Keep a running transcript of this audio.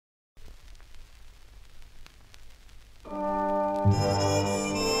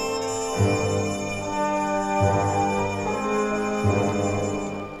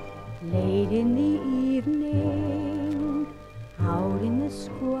Late in the evening, out in the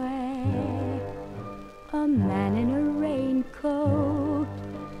square, a man in a raincoat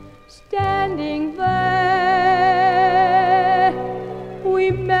standing there.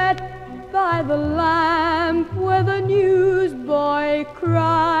 We met by the lamp where the newsboy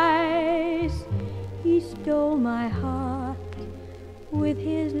cries. He stole my heart with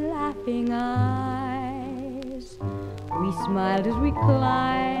his laughing eyes. We smiled as we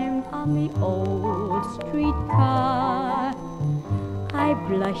climbed on the old streetcar. I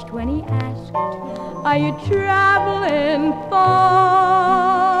blushed when he asked, "Are you traveling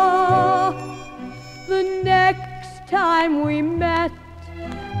far?" The next time we met,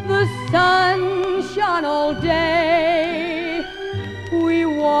 the sun shone all day. We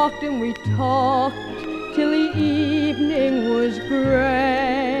walked and we talked till the evening was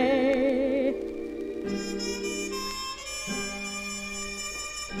gray.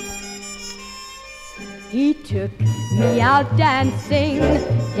 He took me out dancing,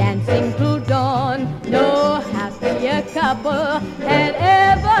 dancing till dawn. No happier couple had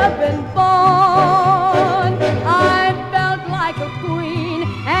ever been born. I felt like a queen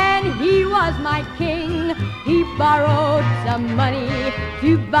and he was my king. He borrowed some money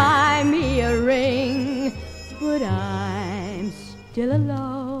to buy me a ring. But I'm still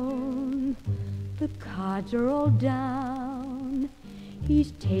alone. The cards are all down.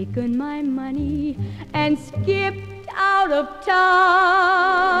 He's taken my money and skipped out of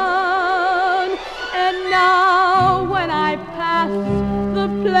town. And now when I pass the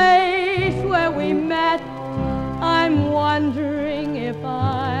place where we met, I'm wondering if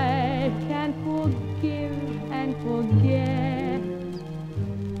I can forgive and forget.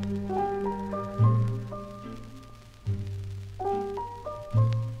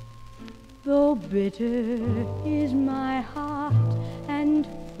 Though bitter is my heart and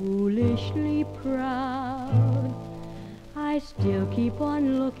foolishly proud, I still keep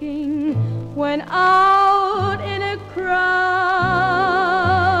on looking when out in a crowd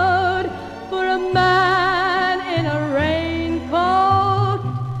for a man in a raincoat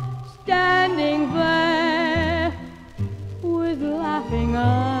standing there with laughing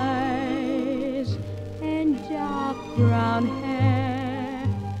eyes and dark brown hair.